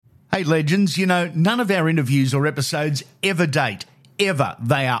Hey, legends, none of our interviews or episodes ever date. Ever.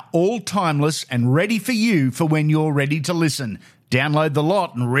 They are all timeless and ready for you for when you're ready to listen. Download the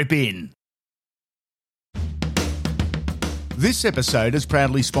lot and rip in. This episode is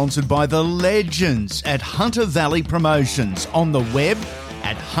proudly sponsored by the legends at Hunter Valley Promotions on the web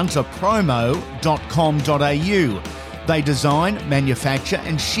at hunterpromo.com.au. They design, manufacture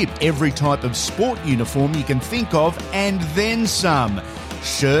and ship every type of sport uniform you can think of and then some.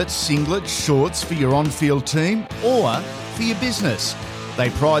 Shirts, singlets, shorts for your on-field team or for your business.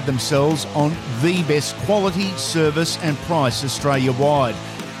 They pride themselves on the best quality, service and price Australia-wide.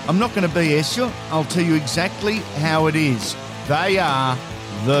 I'm not going to BS you, I'll tell you exactly how it is. They are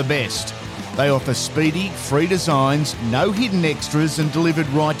the best. They offer speedy, free designs, no hidden extras and delivered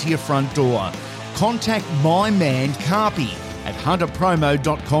right to your front door. Contact my man Carpy at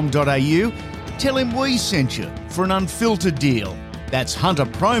hunterpromo.com.au. Tell him we sent you for an unfiltered deal. That's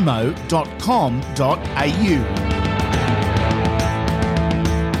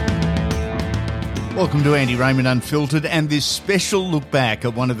hunterpromo.com.au. Welcome to Andy Raymond Unfiltered and this special look back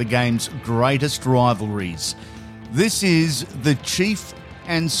at one of the game's greatest rivalries. This is the Chief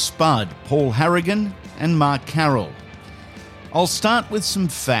and Spud, Paul Harragon and Mark Carroll. I'll start with some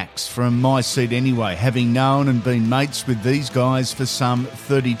facts from my seat anyway, having known and been mates with these guys for some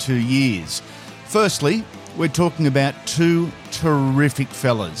 32 years. Firstly, we're talking about two terrific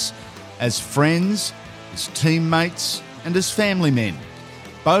fellas, as friends, as teammates and as family men.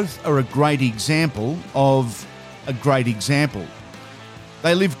 Both are a great example of a great example.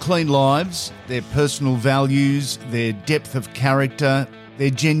 They live clean lives, their personal values, their depth of character, their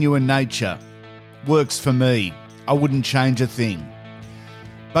genuine nature. Works for me. I wouldn't change a thing.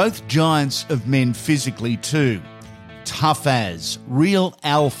 Both giants of men physically too. Tough as, real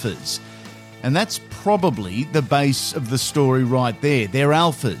alphas. And that's probably the base of the story right there. They're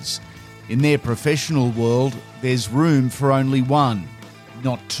alphas. In their professional world, there's room for only one,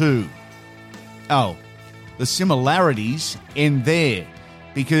 not two. Oh, the similarities end there,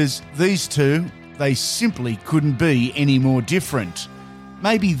 because these two, they simply couldn't be any more different.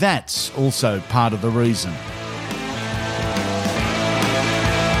 Maybe that's also part of the reason.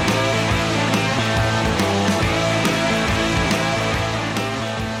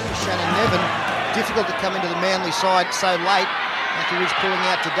 Difficult to come into the Manly side so late after he was pulling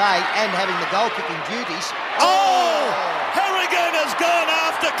out today and having the goal-kicking duties. Oh! Harragon has gone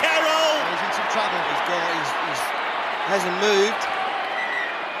after Carroll! He's in some trouble. He hasn't moved.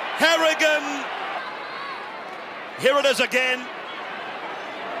 Harragon! Here it is again.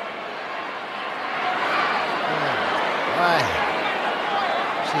 Right.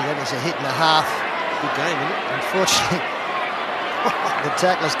 Gee, that was a hit and a half. Good game, isn't it? Unfortunately, the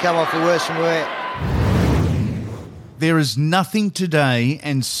tackler's come off the worse and worse. There is nothing today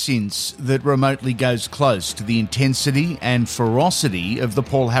and since that remotely goes close to the intensity and ferocity of the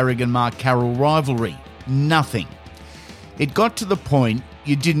Paul Harragon-Mark Carroll rivalry. Nothing. It got to the point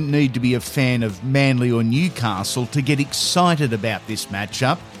you didn't need to be a fan of Manly or Newcastle to get excited about this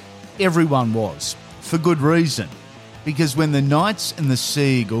matchup. Everyone was, for good reason. Because when the Knights and the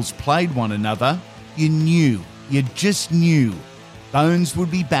Sea Eagles played one another, you just knew. Bones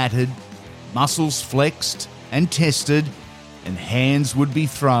would be battered, muscles flexed and tested, and hands would be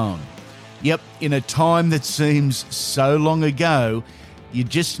thrown. Yep, in a time that seems so long ago, you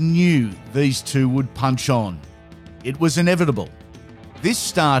just knew these two would punch on. It was inevitable. This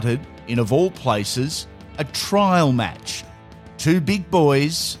started in, of all places, a trial match. Two big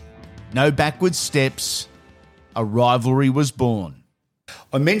boys, no backward steps, a rivalry was born.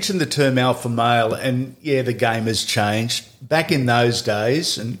 I mentioned the term alpha male, and yeah, the game has changed. Back in those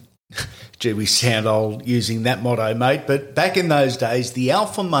days, and gee, we sound old using that motto, mate, but back in those days, the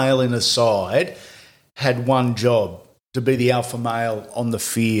alpha male in a side had one job, to be the alpha male on the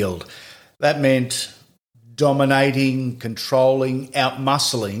field. That meant dominating, controlling,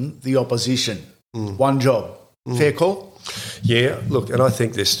 out-muscling the opposition. One job. Fair call? Yeah, look, and I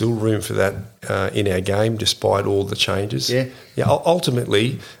think there's still room for that in our game, despite all the changes. Yeah.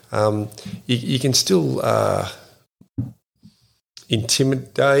 Ultimately, you can still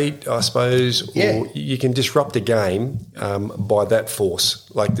intimidate, I suppose, or you can disrupt a game by that force.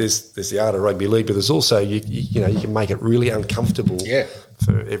 Like there's the art of rugby league, but there's also you can make it really uncomfortable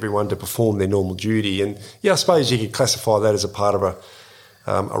for everyone to perform their normal duty. And I suppose you could classify that as a part of a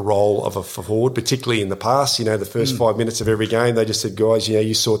role of a forward, particularly in the past. The first 5 minutes of every game, they just said, guys,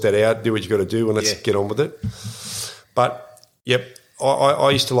 you sort that out, do what you got to do, and let's get on with it. But, I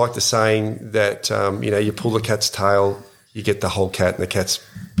used to like the saying that, you pull the cat's tail, you get the whole cat, and the cat's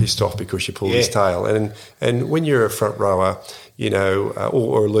pissed off because you pulled his tail. And when you're a front rower, you know,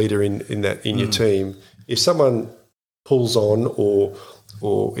 or a leader in your team, if someone pulls on or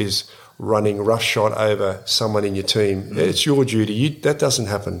is running roughshod over someone in your team, it's your duty. That doesn't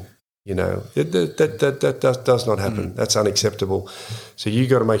happen. You know, that does not happen. That's unacceptable. So you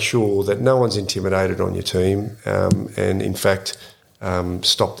got to make sure that no one's intimidated on your team, and in fact,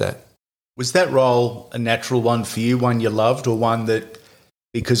 stop that. Was that role a natural one for you, one you loved, or one that,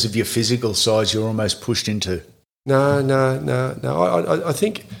 because of your physical size, you're almost pushed into? No. I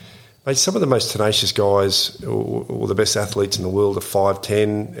think, mate, some of the most tenacious guys or the best athletes in the world are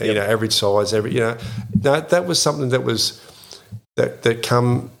 5'10", you know, average size. That was something that was that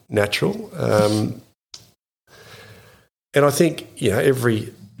come natural. And I think, you know,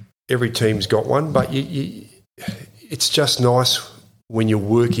 every team's got one, but it's just nice when you're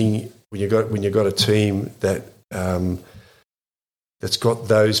working when you've got a team that that's got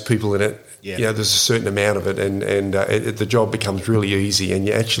those people in it. Yeah. You know, there's a certain amount of it, and the job becomes really easy, and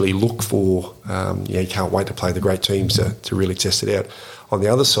you actually look for. You can't wait to play the great teams to really test it out. On the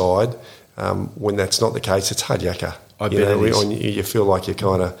other side, when that's not the case, it's hard yakka. You feel like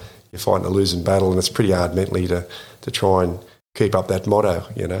you're fighting a losing battle, and it's pretty hard mentally to try and keep up that motto.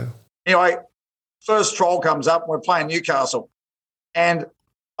 You know. Anyway, first trial comes up. We're playing Newcastle, and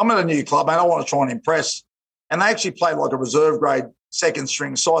I'm at a new club, and I want to try and impress. And they actually played like a reserve grade second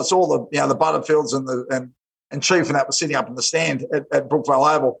string side. So all the Butterfields and Chief and that were sitting up in the stand at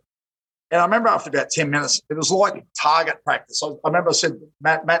Brookvale Oval. And I remember after about 10 minutes, it was like target practice. I remember I said,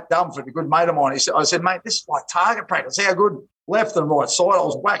 Matt Dumford, a good mate of mine, I said, mate, this is like target practice. How good left and right side. I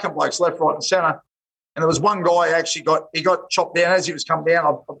was whacking blokes left, right and centre. And there was one guy actually got chopped down as he was coming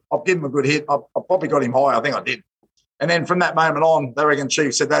down. I'll give him a good hit. I probably got him high. I think I did. And then from that moment on, they reckon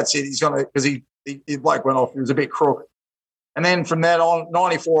Chief said, that's it. He's going to, because he bloke went off. He was a bit crook. And then from that on,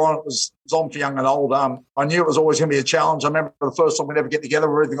 94 on, it was on for young and old. I knew it was always going to be a challenge. I remember the first time we'd ever get together,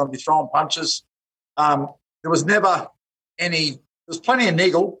 we were either going to be throwing punches. There was never any, there was plenty of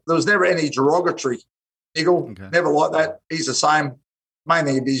niggle. There was never any derogatory niggle. Okay. Never like that. He's the same. Main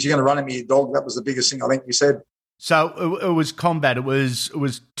thing is you're going to run him with your dog. That was the biggest thing I think we said. So it was combat. It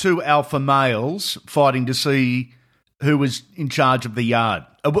was two alpha males fighting to see who was in charge of the yard.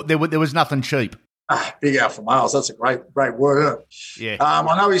 There was nothing cheap. Big alpha males. That's a great word, isn't it? Yeah.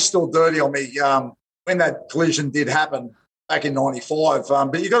 I know he's still dirty on me when that collision did happen back in 95.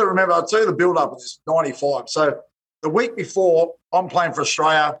 But you got to remember, I'll tell you the build-up of this 95. So the week before, I'm playing for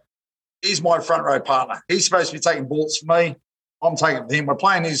Australia. He's my front row partner. He's supposed to be taking bullets for me. I'm taking for him. We're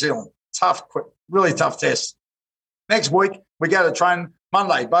playing New Zealand. Tough, really tough test. Next week, we go to train.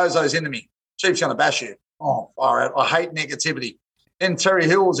 Monday, Bozo's into me. Chief's going to bash you. Oh, far out. I hate negativity. Then Terry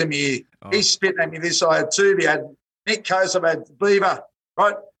Hill was in my ear. Oh. He's spitting at me this. I had Tooby, I had Nick Coase, I had Beaver.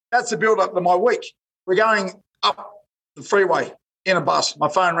 Right? That's the build-up to my week. We're going up the freeway in a bus. My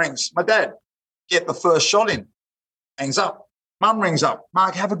phone rings. My dad, get the first shot in. Hangs up. Mum rings up.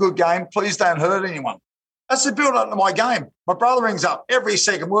 Mark, have a good game. Please don't hurt anyone. That's the build-up to my game. My brother rings up. Every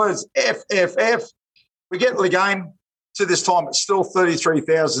second word is F, F, F. We get to the game. To this time, it's still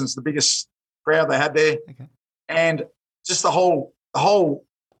 33,000 is the biggest crowd they had there. Okay. And just the whole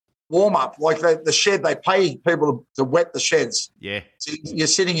warm-up, like the shed, they pay people to wet the sheds. Yeah. So you're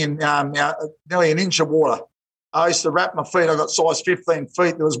sitting in nearly an inch of water. I used to wrap my feet. I got size 15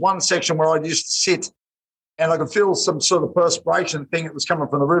 feet. There was one section where I used to sit and I could feel some sort of perspiration thing that was coming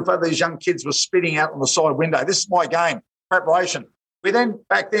from the roof. These young kids were spitting out on the side window. This is my game, preparation. We then,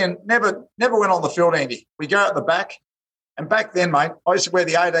 back then, never went on the field, Andy. We go out the back. And back then, mate, I used to wear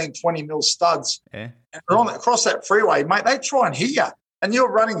the 18, 20 mil studs. Yeah. And we're across that freeway, mate, they try and hit you. And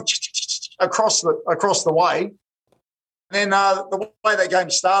you're running across the way. And then the way that game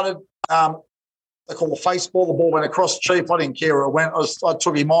started, they call the face ball. The ball went across the Chief. I didn't care where it went. I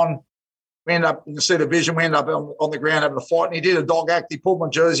took him on. We ended up in the Cedar Division. We ended up on the ground having a fight. And he did a dog act. He pulled my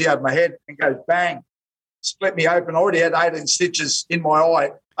jersey over my head and goes, bang, split me open. I already had 18 stitches in my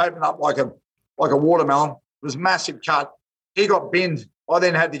eye, opened up like a watermelon. It was a massive cut. He got binned. I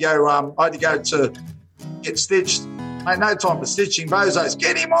then had to go. To get stitched. Mate, no time for stitching. Bozo's,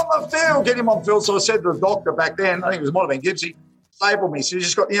 get him on the field. So I said to the doctor back then, I think it might have been Gibbsy, staple me. So you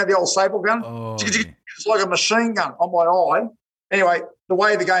just got the old staple gun. Oh. It's like a machine gun on my eye. Anyway, the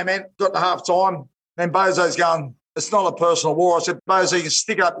way the game ended, got to half time. Then Bozo's going, it's not a personal war. I said, Bozo, you can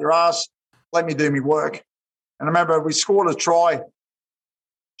stick it up your ass. Let me do me work. And I remember we scored a try.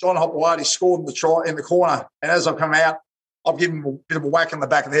 John Hopewadi scored the try in the corner. And as I come out, I've given him a bit of a whack in the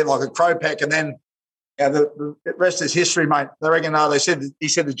back of the head like a crow peck, and then the rest is history, mate. They reckon he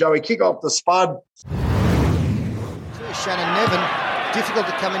said to Joey, kick off the spud. Shannon Nevin difficult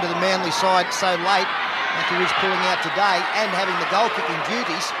to come into the Manly side so late. Matthew Ridge pulling out today and having the goal-kicking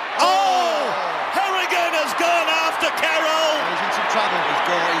duties. Oh! Harrigan has gone after Carroll. He's in some trouble.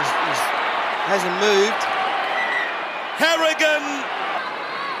 He hasn't moved. Harrigan.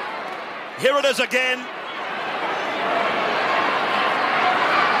 Here it is again.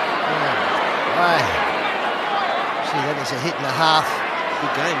 Right. See, that is a hit and a half.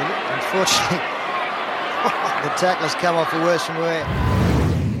 Good game, isn't it? Unfortunately, the tackler's come off the worst from where.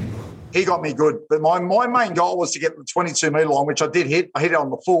 He got me good. But my main goal was to get the 22-metre line, which I did hit. I hit it on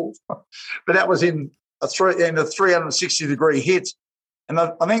the full. But that was in a 360-degree hit. And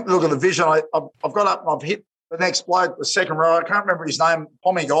I think, look at the vision. I've got up and I've hit the next bloke, the second row. I can't remember his name,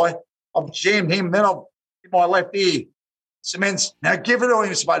 Pommy guy. I've jammed him. Then I've hit my left ear. Cements. Now, give it to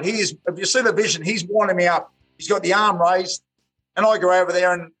him, but if you see the vision, he's winding me up. He's got the arm raised. And I go over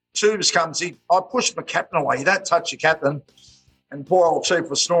there and Tubes comes. I push my captain away. You don't touch your captain. And poor old Chief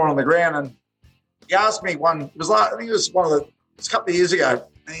was snoring on the ground. And he asked me I think it was it was a couple of years ago.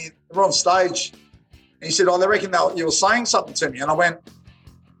 And we were on stage. And he said, they reckon you were saying something to me. And I went,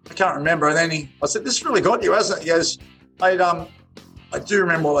 I can't remember. And then I said, this really got you, hasn't it? He goes, mate, I do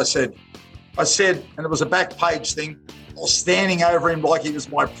remember what I said. I said, and it was a back page thing, I was standing over him like he was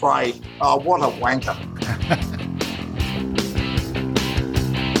my prey. Oh, what a wanker.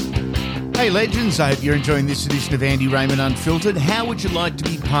 Hey legends, I hope you're enjoying this edition of Andy Raymond Unfiltered. How would you like to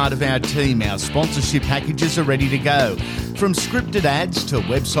be part of our team? Our sponsorship packages are ready to go. From scripted ads to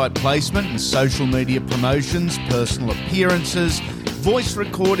website placement and social media promotions, personal appearances, voice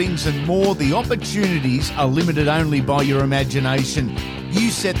recordings and more, the opportunities are limited only by your imagination. You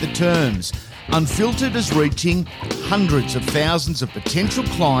set the terms. Unfiltered is reaching hundreds of thousands of potential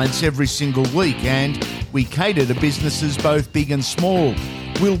clients every single week, and we cater to businesses both big and small.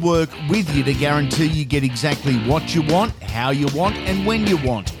 We'll work with you to guarantee you get exactly what you want, how you want, and when you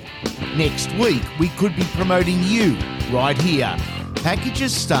want. Next week, we could be promoting you right here.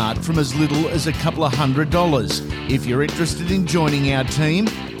 Packages start from as little as a couple of $100. If you're interested in joining our team,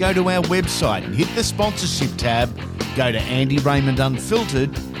 go to our website and hit the sponsorship tab. Go to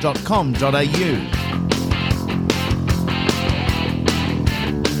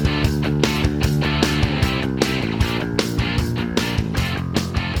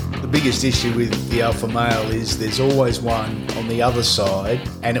The biggest issue with the alpha male is there's always one on the other side,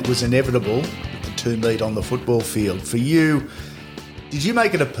 and it was inevitable that the two meet on the football field. For you, did you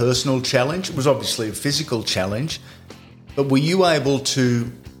make it a personal challenge? It was obviously a physical challenge, but were you able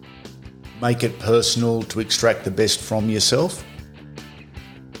to make it personal to extract the best from yourself?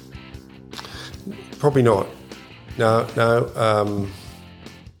 Probably not. No.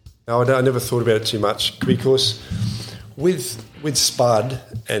 I never thought about it too much because with Spud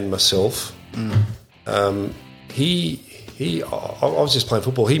and myself, I was just playing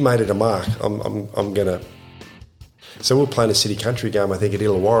football. He made it a mark. I'm gonna. So we were playing a city country game, I think, at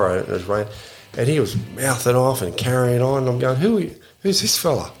Illawarra, and it was rain, and he was mouthing off and carrying on. And I'm going, who's this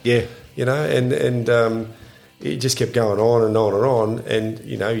fella? Yeah, you know, and he just kept going on and on and on, and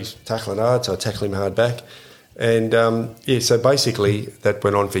you know, he's tackling hard, so I tackle him hard back, and so basically that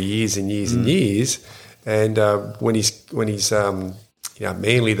went on for years and years and years. And when he's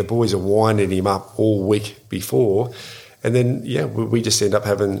Manly, the boys are winding him up all week before, and then we just end up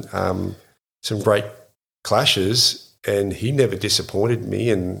having some great clashes, and he never disappointed me,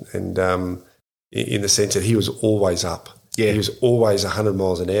 and in the sense that he was always up. Yeah, he was always 100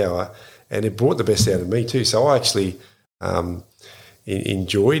 miles an hour, and it brought the best out of me too. So I actually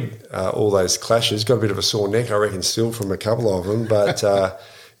enjoyed all those clashes. Got a bit of a sore neck, I reckon, still from a couple of them, but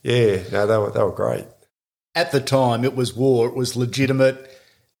they were great. At the time, it was war. It was legitimate,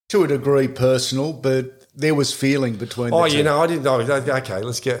 to a degree personal, but there was feeling between the two. I didn't know. Okay,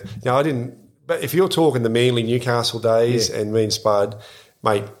 let's get... No, I didn't... But if you're talking the Manly Newcastle days and me and Spud,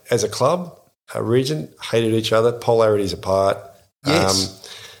 mate, as a club, a region, hated each other, polarities apart. Yes.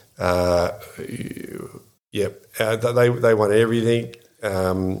 They won everything.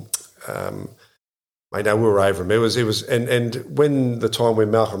 Mate, no, we were over him. It was, and when the time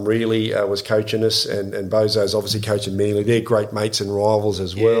when Malcolm Reilly was coaching us, and Bozo's obviously coaching Manly, they're great mates and rivals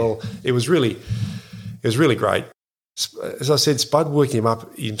as well. It was really great. As I said, Spud worked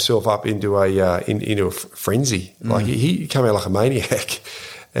himself up into a frenzy. Like he came out like a maniac,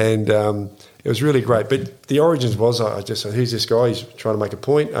 and it was really great. But the origins was I just said, who's this guy? He's trying to make a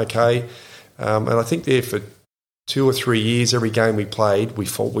point. Okay, and I think there for 2 or 3 years, every game we played, we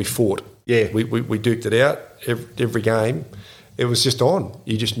fought. Yeah, we duked it out every game. It was just on.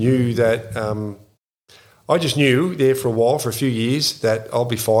 You just knew that. I just knew there for a while, for a few years, that I'll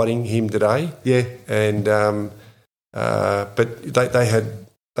be fighting him today. Yeah, and but they had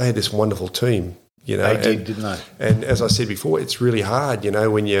this wonderful team. You know, they did, didn't they? And as I said before, it's really hard. You know,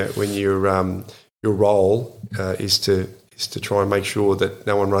 when your role is to try and make sure that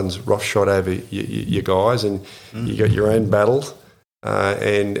no one runs roughshod over your guys, and you got your own battle.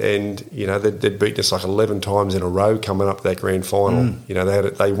 And you know, they'd beaten us like 11 times in a row coming up to that grand final. You know,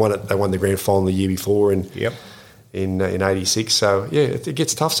 they won the grand final the year before in '86. So yeah, it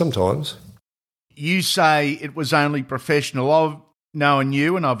gets tough sometimes. You say it was only professional. I've known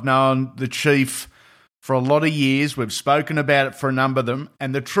you, and I've known the Chief for a lot of years. We've spoken about it for a number of them,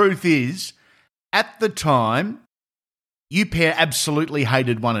 and the truth is, at the time, you pair absolutely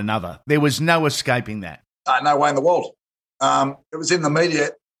hated one another. There was no escaping that. No way in the world. It was in the media.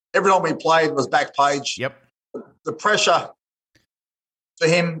 Every time we played was back page. Yep. The pressure for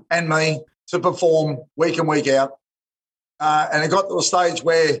him and me to perform week in, week out. And it got to a stage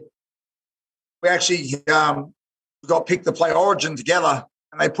where we actually got picked to play Origin together,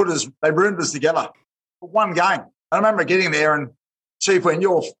 and they ruined us together for one game. I remember getting there and Chief went,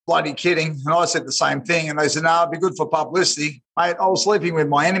 "You're bloody kidding." And I said the same thing. And they said, "No, it'd be good for publicity." Mate, I was sleeping with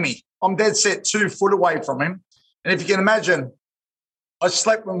my enemy. I'm dead set 2 foot away from him. And if you can imagine, I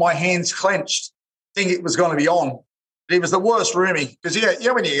slept with my hands clenched, thinking it was going to be on. But he was the worst roomie. Because,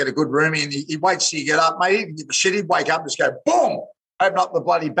 when you get a good roomie and he waits till you get up, mate, he didn't give a shit. He'd wake up and just go, boom, open up the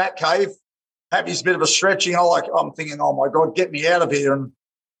bloody bat cave, have his bit of a stretching. I'm thinking, oh, my God, get me out of here. And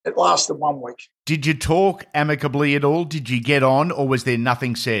it lasted 1 week. Did you talk amicably at all? Did you get on, or was there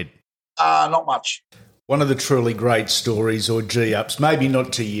nothing said? Not much. One of the truly great stories, or G-ups, maybe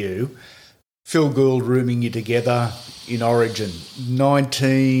not to you, Phil Gould rooming you together in Origin,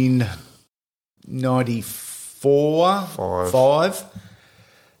 1994? Five.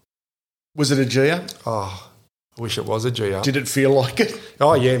 Was it a G-up? Oh, I wish it was a G-up. Did it feel like it?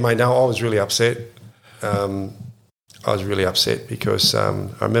 Oh, yeah, mate. No, I was really upset. I was really upset because I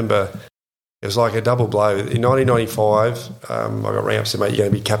remember it was like a double blow. In 1995, I got rang up and said, "Mate, you're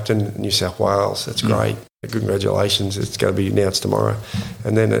going to be captain of New South Wales. That's great. Congratulations. It's going to be announced tomorrow."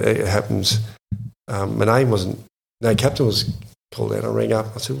 And then it happens. My name wasn't... No, captain was called out. I rang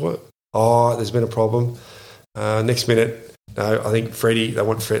up. I said, "What?" "Oh, there's been a problem." Next minute, no, I think Freddie,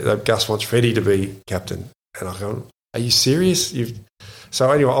 Gus wants Freddie to be captain. And I go, "Are you serious?"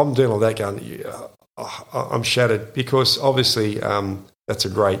 So anyway, I'm doing all that going... I'm shattered because obviously that's a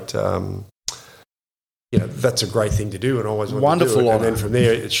great, that's a great thing to do, and I always want to do it. And then from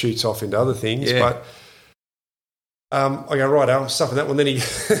there it shoots off into other things. Yeah. But I go, right, I'm stuffing that one. Then he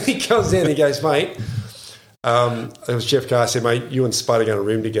comes down and he goes, "Mate," it was Jeff Carr, said, "Mate, you and Spud are going to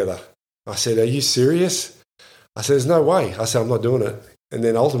room together." I said, "Are you serious?" I said, "There's no way." I said, "I'm not doing it." And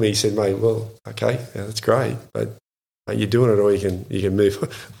then ultimately he said, "Mate, well, okay, yeah, that's great, but you're doing it, or you can move.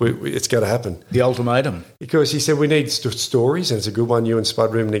 It's got to happen." The ultimatum. Because he said, "We need stories, and it's a good one, you and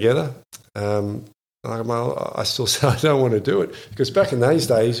Spud room together." I still said, "I don't want to do it." Because back in those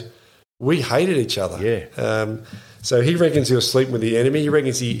days, we hated each other. Yeah. So he reckons he was sleeping with the enemy. He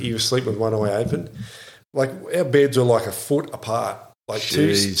reckons he was sleeping with one eye open. Like, our beds are like a foot apart, like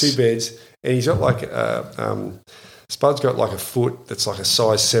two beds. And he's got like... Spud's got like a foot that's like a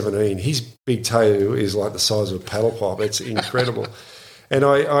size 17. His big toe is like the size of a paddle pipe. It's incredible. And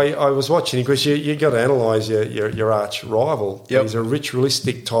I was watching because you got to analyse your arch rival. Yep. He's a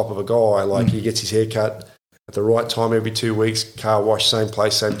ritualistic type of a guy. Like he gets his hair cut at the right time every 2 weeks, car wash, same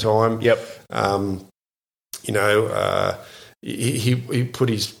place, same time. Yep. He put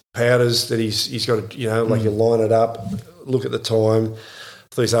his powders that he's got to, like you line it up, look at the time.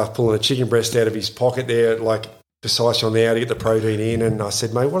 So he's half pulling a chicken breast out of his pocket there, like precise on the hour to get the protein in. And I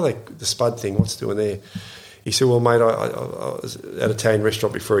said, "Mate, what are the Spud thing? What's doing there?" He said, "Well, mate, I was at an Italian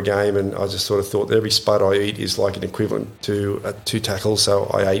restaurant before a game, and I just sort of thought that every Spud I eat is like an equivalent to 2 tackles. So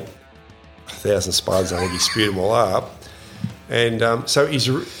I ate 1,000 Spuds. I think he spewed them all up." And so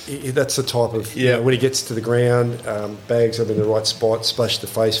that's the type of, when he gets to the ground, bags up in the right spot, splash the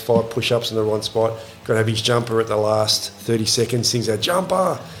face, 5 push-ups in the right spot, got to have his jumper at the last 30 seconds, sings out,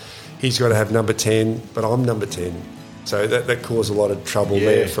 "Jumper!" He's got to have number 10, but I'm number 10. So that caused a lot of trouble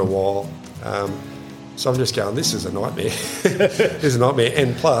there for a while. So I'm just going, this is a nightmare. This is a nightmare.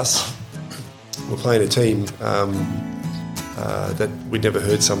 And plus, we're playing a team that we'd never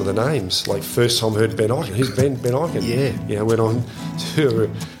heard some of the names. Like, first time heard Ben Ikin. Who's Ben Ikin? Yeah. Went on to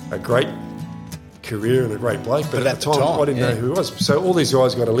a great career and a great bloke. But at the time, I didn't know who he was. So all these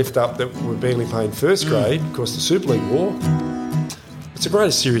guys got to lift up that were barely playing first grade because the Super League war. It's the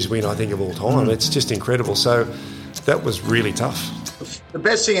greatest series win, I think, of all time. It's just incredible. So that was really tough. The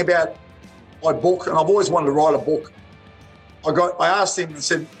best thing about my book, and I've always wanted to write a book, I asked him and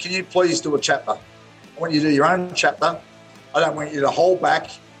said, "Can you please do a chapter?" I want you to do your own chapter. I don't want you to hold back.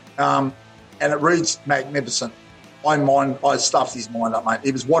 And it reads magnificent. I stuffed his mind up, mate.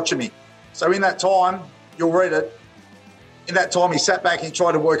 He was watching me. So in that time, you'll read it. In that time, he sat back and he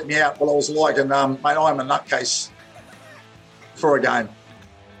tried to work me out what I was like. And, mate, I'm a nutcase for a game.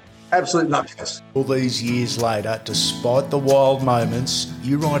 Absolute nutcase. All these years later, despite the wild moments,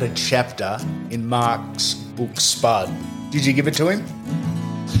 you write a chapter in Mark's book, Spud. Did you give it to him?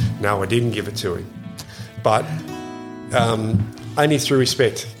 No, I didn't give it to him. But only through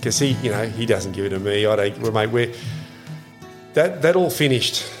respect, because he doesn't give it to me. I don't. Well, mate, that all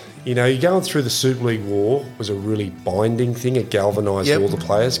finished. Going through the Super League war was a really binding thing. It galvanised all the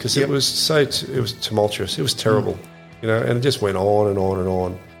players because it was tumultuous. It was terrible, and it just went on and on and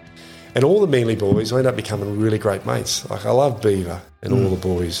on. And all the Manly boys ended up becoming really great mates. Like, I love Beaver and all the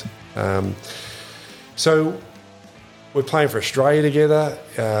boys. So we're playing for Australia together.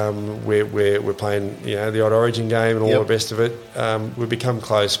 We're playing, the odd Origin game and all the rest of it. We've become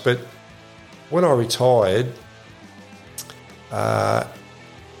close. But when I retired,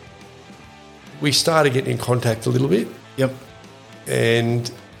 we started getting in contact a little bit. Yep. And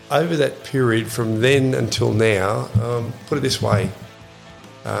over that period, from then until now, put it this way,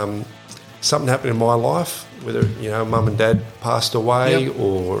 something happened in my life, whether, mum and dad passed away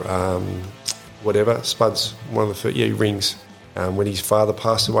or whatever. Spud's one of the first, he rings. When his father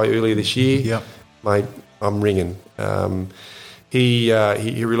passed away earlier this year, mate, I'm ringing. He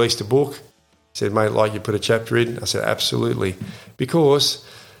released a book. He said, mate, like you put a chapter in? I said, absolutely. Because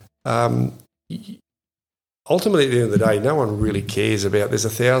ultimately, at the end of the day, no one really cares about. There's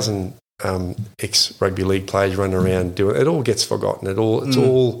 1,000 ex-rugby league players running around doing it. It all gets forgotten. It's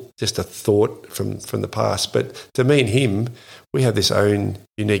all just a thought from the past. But to me and him, we have this own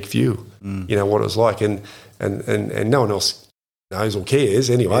unique view, what it was like. And no one else knows or cares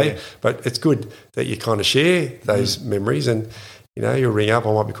anyway. Yeah. But it's good that you kind of share those memories. And, you'll ring up.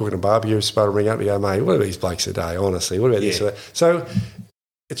 I might be cooking a barbecue. Spud will ring up and go, mate, what about these blokes today, honestly? What about this or that? So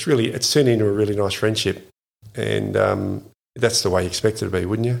it's turned into a really nice friendship. And that's the way you expect it to be,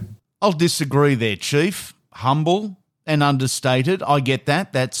 wouldn't you? I'll disagree there, Chief. Humble and understated. I get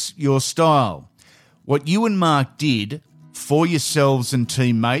that. That's your style. What you and Mark did for yourselves and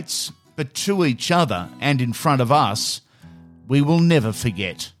teammates, but to each other and in front of us, we will never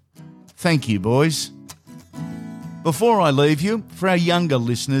forget. Thank you, boys. Before I leave you, for our younger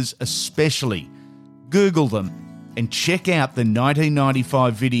listeners especially, Google them and check out the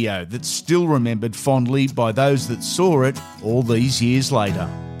 1995 video that's still remembered fondly by those that saw it all these years later.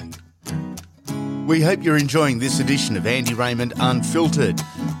 We hope you're enjoying this edition of Andy Raymond Unfiltered.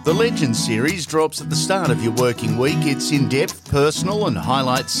 The Legends series drops at the start of your working week. It's in-depth, personal, and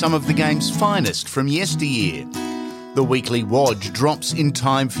highlights some of the game's finest from yesteryear. The weekly Wodge drops in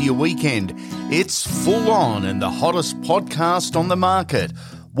time for your weekend. It's full on and the hottest podcast on the market.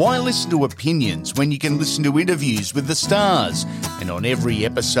 Why listen to opinions when you can listen to interviews with the stars? And on every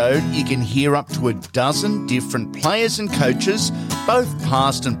episode, you can hear up to a dozen different players and coaches, both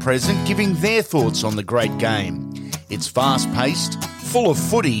past and present, giving their thoughts on the great game. It's fast-paced, full of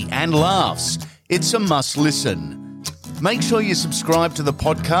footy and laughs. It's a must-listen. Make sure you subscribe to the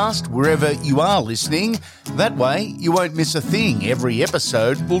podcast wherever you are listening. That way, you won't miss a thing. Every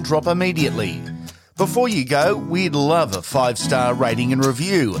episode will drop immediately. Before you go, we'd love a 5-star rating and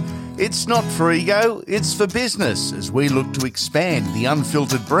review. It's not for ego, it's for business, as we look to expand the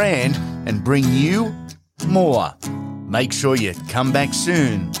Unfiltered brand and bring you more. Make sure you come back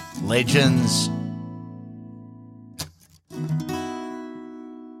soon, legends.